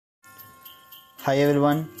Hi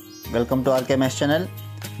everyone, welcome to Algebra channel.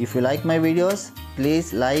 If you like my videos, please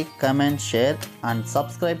like, comment, share and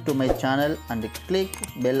subscribe to my channel and click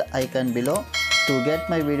bell icon below to get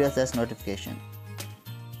my videos as notification.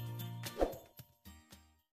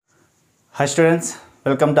 Hi students,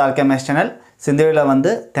 welcome to Algebra channel. இந்த வீடியோல வந்து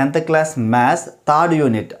 10th class maths 3rd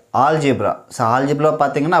unit algebra. So algebra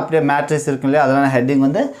பாத்தீங்கன்னா அப்படியே matrices இருக்கு இல்லையா, அதனால heading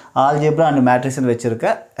வந்து algebra and matrices னு வெச்சிருக்க.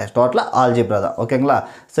 டோட்டலா algebra தான். ஓகேங்களா?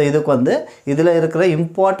 சோ இதுக்கு வந்து இதுல இருக்கிற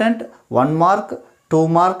important 1 mark 2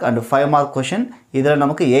 mark and 5 mark question, இதல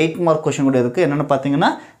நமக்கு 8 mark question கூட இருக்கு. என்னன்னு பாத்தீங்கன்னா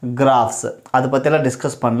graphs. அத பத்தி எல்லாம்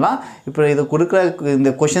டிஸ்கஸ் பண்ணலாம். இப்போ இது கொடுக்கிற இந்த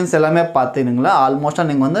क्वेश्चंस எல்லாமே பாத்தீங்கன்னா ஆல்மோஸ்ட்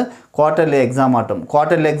நீங்க வந்து குவார்ட்டர்லி எக்ஸாம் ஆட்டும்.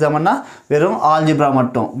 குவார்ட்டர்லி எக்ஸாம்னா வெறும் ஆல்ஜிப்ரா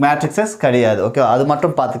மட்டும், மேட்ரிக்ஸஸ் கிடையாது. ஓகே, அது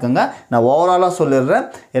மட்டும் பாத்துக்கங்க. நான் ஓவராலா சொல்லிறேன்.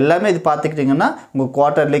 எல்லாமே இது பாத்துக்கிட்டீங்கன்னா உங்க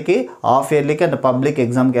குவார்ட்டர்லிக்கு, ஆஃப் இயர்லிக்கு and பப்ளிக்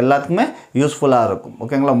எக்ஸாம்க்கு எல்லாத்துக்குமே யூஸ்ஃபுல்லா இருக்கும்.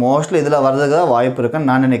 ஓகேங்களா? மோஸ்ட்லி இதுல வரதுக்கு வாய்ப்பு இருக்குன்னு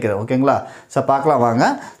நான் நினைக்கிறேன். ஓகேங்களா? சோ பார்க்கலாம் வாங்க.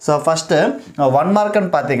 சோ ஃபர்ஸ்ட் 1 மார்க்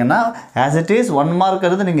ன்னு பாத்தீங்கன்னா as it is 1 மார்க்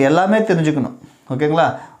எடுத்து நீங்க எல்லாமே தெரிஞ்சுக்கணும். ஓகேங்களா?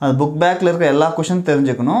 அந்த புக் பேக்ல இருக்க எல்லா क्वेश्चन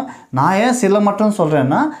தெரிஞ்சுக்கணும். நான் ஏன் சில மட்டும்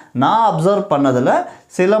சொல்றேன்னா, நான் அப்சர்வ் பண்ணதுல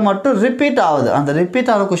சில மட்டும் ரிப்பீட் ஆகுது. அந்த ரிப்பீட்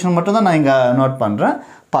ஆகிற क्वेश्चन மட்டும் தான் நான் இங்க நோட் பண்றேன்.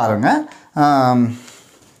 பாருங்க.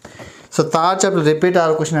 சோ தேர்ட் சாப்டர் ரிப்பீட்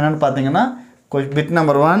ஆகிற क्वेश्चन என்னன்னு பாத்தீங்கன்னா பிட்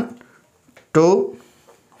நம்பர் 1 2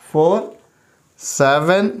 4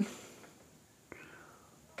 7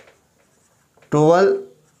 12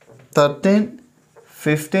 13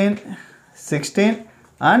 15 16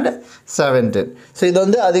 and 17. So இது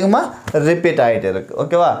வந்து அதிகமா ரிப்பீட் ஆயிட்டே இருக்கு.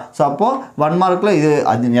 ஓகேவா? சோ அப்போ 1 மார்க்ல இது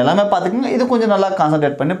எல்லாமே பாத்துக்கங்க. இது கொஞ்சம் நல்லா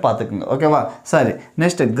கான்சன்ட்ரேட் பண்ணி பாத்துக்கங்க. ஓகேவா? சரி,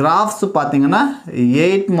 நெக்ஸ்ட் கிராஃப்ஸ் பாத்தீங்கன்னா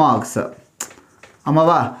 8 மார்க்ஸ்.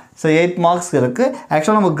 ஆமாவா? சோ 8 மார்க்ஸ் இருக்கு.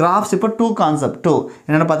 एक्चुअली நம்ம கிராஃப்ஸ் இப்போ 2 கான்செப்ட் 2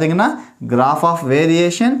 என்னன்னு பாத்தீங்கன்னா graph of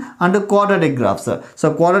variation and quadratic graphs. So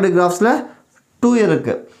quadratic கிராஃப்ஸ்ல 2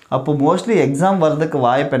 இருக்கு. அப்போ மோஸ்ட்லி எக்ஸாம் வரதுக்கு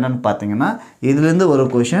வாய்ப்பு என்னன்னு பாத்தீங்கன்னா இதுல இருந்து ஒரு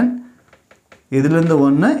क्वेश्चन, இதுல இருந்து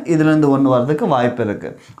 1, இதுல இருந்து 1 வரதுக்கு வாய்ப்பு இருக்கு.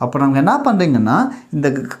 அப்ப நாம என்ன பண்றீங்கன்னா இந்த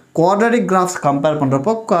குவாட்ரடிக் கிராஃப்ஸ் கம்பேர்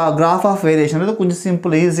பண்றப்போ கிராஃப் ஆஃப் வேரியேஷன் இது கொஞ்சம்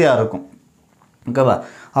சிம்பிள் ஈஸியா இருக்கும். ஓகேவா?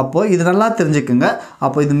 அப்போ இது நல்லா தெரிஞ்சுக்கங்க.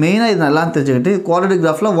 அப்போ இது மெயினா இது நல்லா தெரிஞ்சுக்கிட்டு குவாட்ரடிக்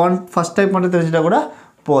கிராஃப்ல ஃபர்ஸ்ட் டைப் மட்டும் தெரிஞ்சிட்டா கூட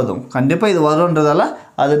போதும். கண்டிப்பா இது வரும்ன்றதால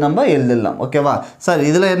அது நம்ம எழுதலாம். ஓகேவா? சரி,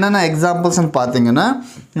 இதுல என்னென்ன எக்ஸாம்பிள்ஸ்னு பாத்தீங்கன்னா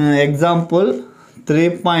எக்ஸாம்பிள்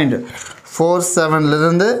 3.47 ல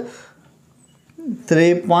இருந்து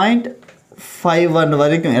 3.51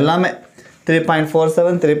 வரைக்கும் எல்லாமே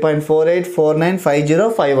 3.47 3.48 49 50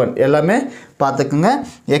 51 எல்லாமே பாத்துக்கங்க.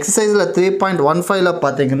 எக்சர்சைஸ்ல 3.15 ல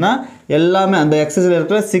பாத்தீங்கன்னா எல்லாமே அந்த எக்சர்சைஸ்ல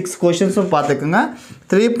இருக்கிற 6 क्वेश्चंस பாத்துக்கங்க.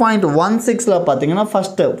 3.16 ல பாத்தீங்கன்னா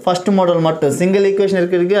ஃபர்ஸ்ட் மாடல் மட்டும் சிங்கிள் ஈக்குவேஷன்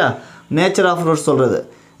இருக்குங்க, நேச்சர் ஆஃப் ரூட்ஸ் சொல்றது,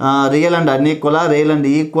 ரியல் அண்ட் அன்ஈக்குவலா, ரியல் அண்ட்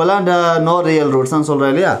ஈக்குவலா அண்ட் நோ ரியல் ரூட்ஸ் னு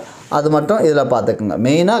சொல்றேன் இல்லையா, அது மட்டும் இதல பாத்துக்கங்க.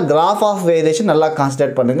 மெயினா கிராஃப் ஆஃப் வேரியேஷன் நல்லா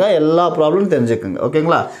கான்சன்ட்ரேட் பண்ணுங்க. எல்லா ப்ராப்ளமும் தெரிஞ்சுக்கங்க.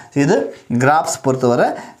 ஓகேங்களா? இது கிராஃப்ஸ் பொறுத்தவரை.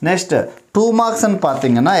 நெக்ஸ்ட் 2 மார்க்ஸ் ன்னு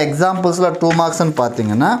பாத்தீங்கன்னா எக்ஸாம்பிள்ஸ்ல 2 மார்க்ஸ் ன்னு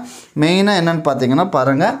பாத்தீங்கன்னா மெயினா என்னன்னு பாத்தீங்கன்னா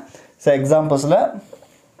பாருங்க. So எக்ஸாம்பிள்ஸ்ல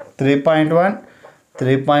 3.1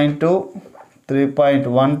 3.2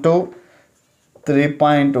 3.12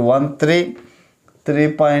 3.13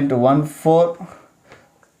 3.14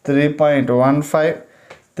 3.15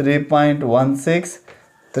 3.16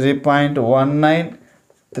 3.19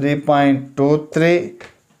 3.23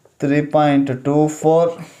 3.24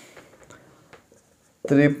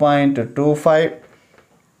 3.25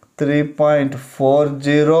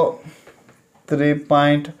 3.40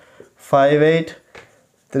 3.58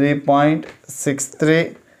 3.63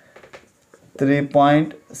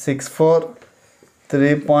 3.64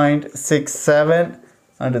 3.67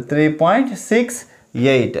 and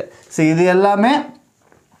 3.68. So இது எல்லாமே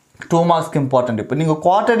 2 மார்க்ஸ்க்கு இம்பார்ட்டன்ட். இப்போ நீங்க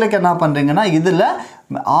குவார்ட்டர்லிக்கு என்ன பண்றீங்கன்னா இதுல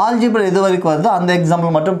ஆல்ஜிப்ரா எது வரைக்கும் வருதோ அந்த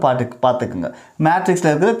எக்ஸாம்பிள் மட்டும் பாத்துக்கங்க. மேட்ரிக்ஸ்ல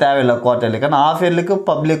இருக்கிறது தேவையில்லை குவார்ட்டர்லிக்கு. ஆனா ஆஃப் இயர்லிக்கு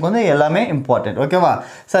பப்ளிக் வந்து எல்லாமே இம்பார்ட்டன்ட். ஓகேவா?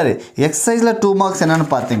 சரி, எக்சர்சைஸ்ல 2 மார்க்ஸ் என்னன்னு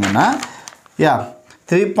பாத்தீங்கன்னா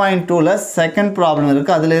 3.2 ல செகண்ட் ப்ராப்ளம்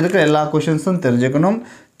இருக்கு. அதுல இருக்கிற எல்லா क्वेश्चंसும் தெரிஞ்சுக்கணும்.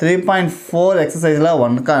 3.4 எக்சர்சைஸ்ல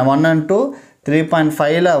 1 and 2,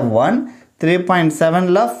 3.5 ல 1, 3.7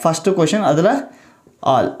 ல ஃபர்ஸ்ட் क्वेश्चन, அதுல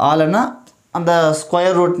ஆல்னா அந்த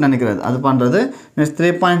ஸ்கொயர் ரூட் நினைக்கிறது அது பண்றது. நெக்ஸ்ட்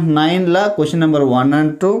 3.9 ல क्वेश्चन நம்பர் 1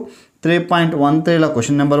 and 2, 3.13 ல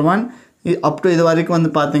क्वेश्चन நம்பர் 1 அப் டு இது வரைக்கும்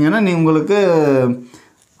வந்து பாத்தீங்கன்னா நீ உங்களுக்கு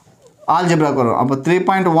ஆல்ஜிப்ரா வரும். அப்ப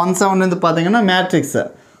 3.17 ல இருந்து பாத்தீங்கன்னா மேட்ரிக்ஸ்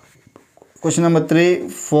क्वेश्चन நம்பர் 3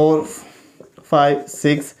 4 5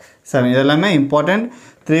 6 7 இதெல்லாம் இம்பார்ட்டன்ட்.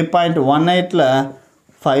 3.18 ல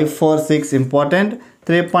 5 4 6 இம்பார்ட்டன்ட்.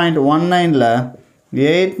 3.19 ல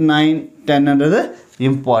 8 9 10 ன்றது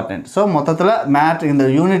important. So மொத்தத்துல மேத் இந்த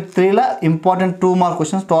யூனிட் 3 ல important 2 மார்க்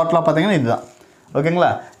क्वेश्चंस டோட்டலா பாத்தீங்கன்னா இதுதான். ஓகேங்களா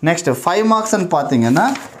நெக்ஸ்ட் 5 மார்க்ஸ்னு பார்த்தீங்கன்னா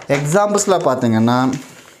எக்ஸாம்பிள்ஸில் பார்த்தீங்கன்னா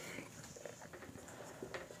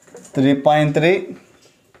 3.3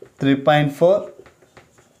 3.4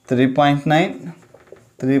 3.9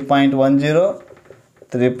 3.10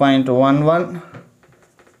 3.11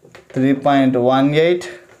 3.18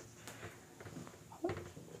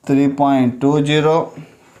 3.20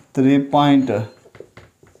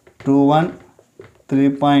 3.21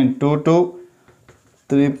 3.22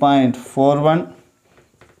 3.41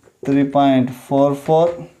 3.44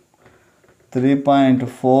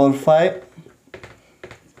 3.45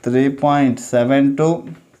 3.72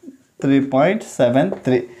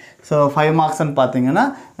 3.73 ஸோ 5 மார்க்ஸ்ன்னு பார்த்தீங்கன்னா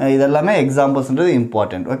இதெல்லாமே எக்ஸாம்பிள்ஸ்ன்றது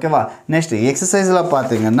இம்பார்ட்டண்ட் ஓகேவா நெக்ஸ்ட் எக்ஸசைஸில்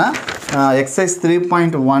பார்த்தீங்கன்னா எக்ஸசைஸ்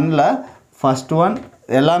 3.1ல் ஃபஸ்ட் ஒன்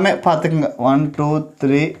எல்லாமே பார்த்துக்குங்க 1 2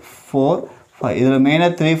 3 4 5 இதில்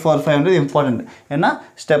மெயினாக 3 4 5ன்றது இம்பார்ட்டண்ட் ஏன்னா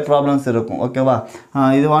ஸ்டெப் ப்ராப்ளம்ஸ் இருக்கும் ஓகேவா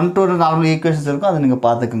இது 1 2 நார்மல் ஈக்குவேஷன்ஸ் இருக்கும் அதை நீங்கள்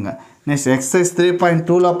பார்த்துக்குங்க நெக்ஸ்ட் எக்ஸசைஸ்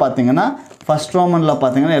 3.2ல் பார்த்தீங்கன்னா ஃபஸ்ட் ரோமனில்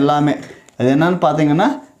பார்த்தீங்கன்னா எல்லாமே அது என்னன்னு பார்த்தீங்கன்னா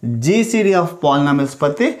ஜிசிடி ஆஃப் பாலினாமியல்ஸ்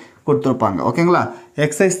பற்றி கொடுத்துருப்பாங்க ஓகேங்களா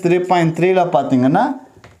எக்ஸசைஸ் 3.3ல் பார்த்தீங்கன்னா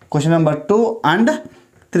question number 2 and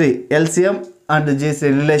 3 LCM and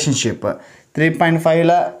GCD relationship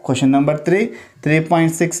 3.5ல் question number 3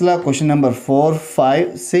 3.6ல் question number 4 5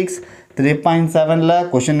 6 3.7ல்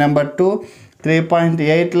question number 2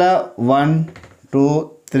 3.8ல் 1 2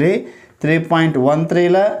 3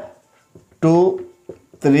 3.13ல் 2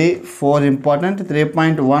 3 4 important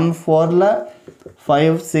 3.14ல் 5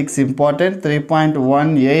 6 important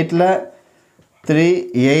 3.18ல் 3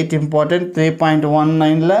 8 important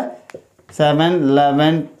 3.19ல் 7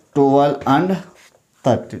 11 12 and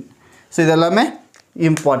 13 so இதெல்லாமே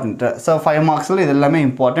இம்பார்ட்டண்ட் ஸோ 5 மார்க்ஸில் இதெல்லாமே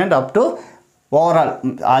important up to overall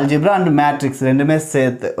algebra and matrix ரெண்டுமே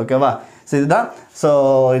சேர்த்து ஓகேவா so இதுதான் ஸோ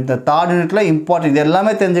இந்த தேர்ட் யூனிட்டில் important இது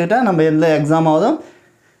எல்லாமே தெரிஞ்சுக்கிட்டால் நம்ம எந்த எக்ஸாம் ஆகுதும்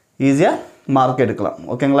ஈஸியாக மார்க் எடுக்கலாம்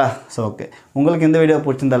ஓகேங்களா ஸோ ஓகே உங்களுக்கு இந்த வீடியோ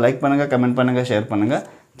பிடிச்சிருந்தா லைக் பண்ணுங்கள் கமெண்ட் பண்ணுங்கள் ஷேர் பண்ணுங்கள்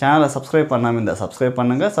சேனலை சப்ஸ்கிரைப் பண்ணாமல் இருந்தால் சப்ஸ்கிரைப்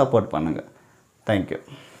பண்ணுங்கள் சப்போர்ட் பண்ணுங்கள் தேங்க்யூ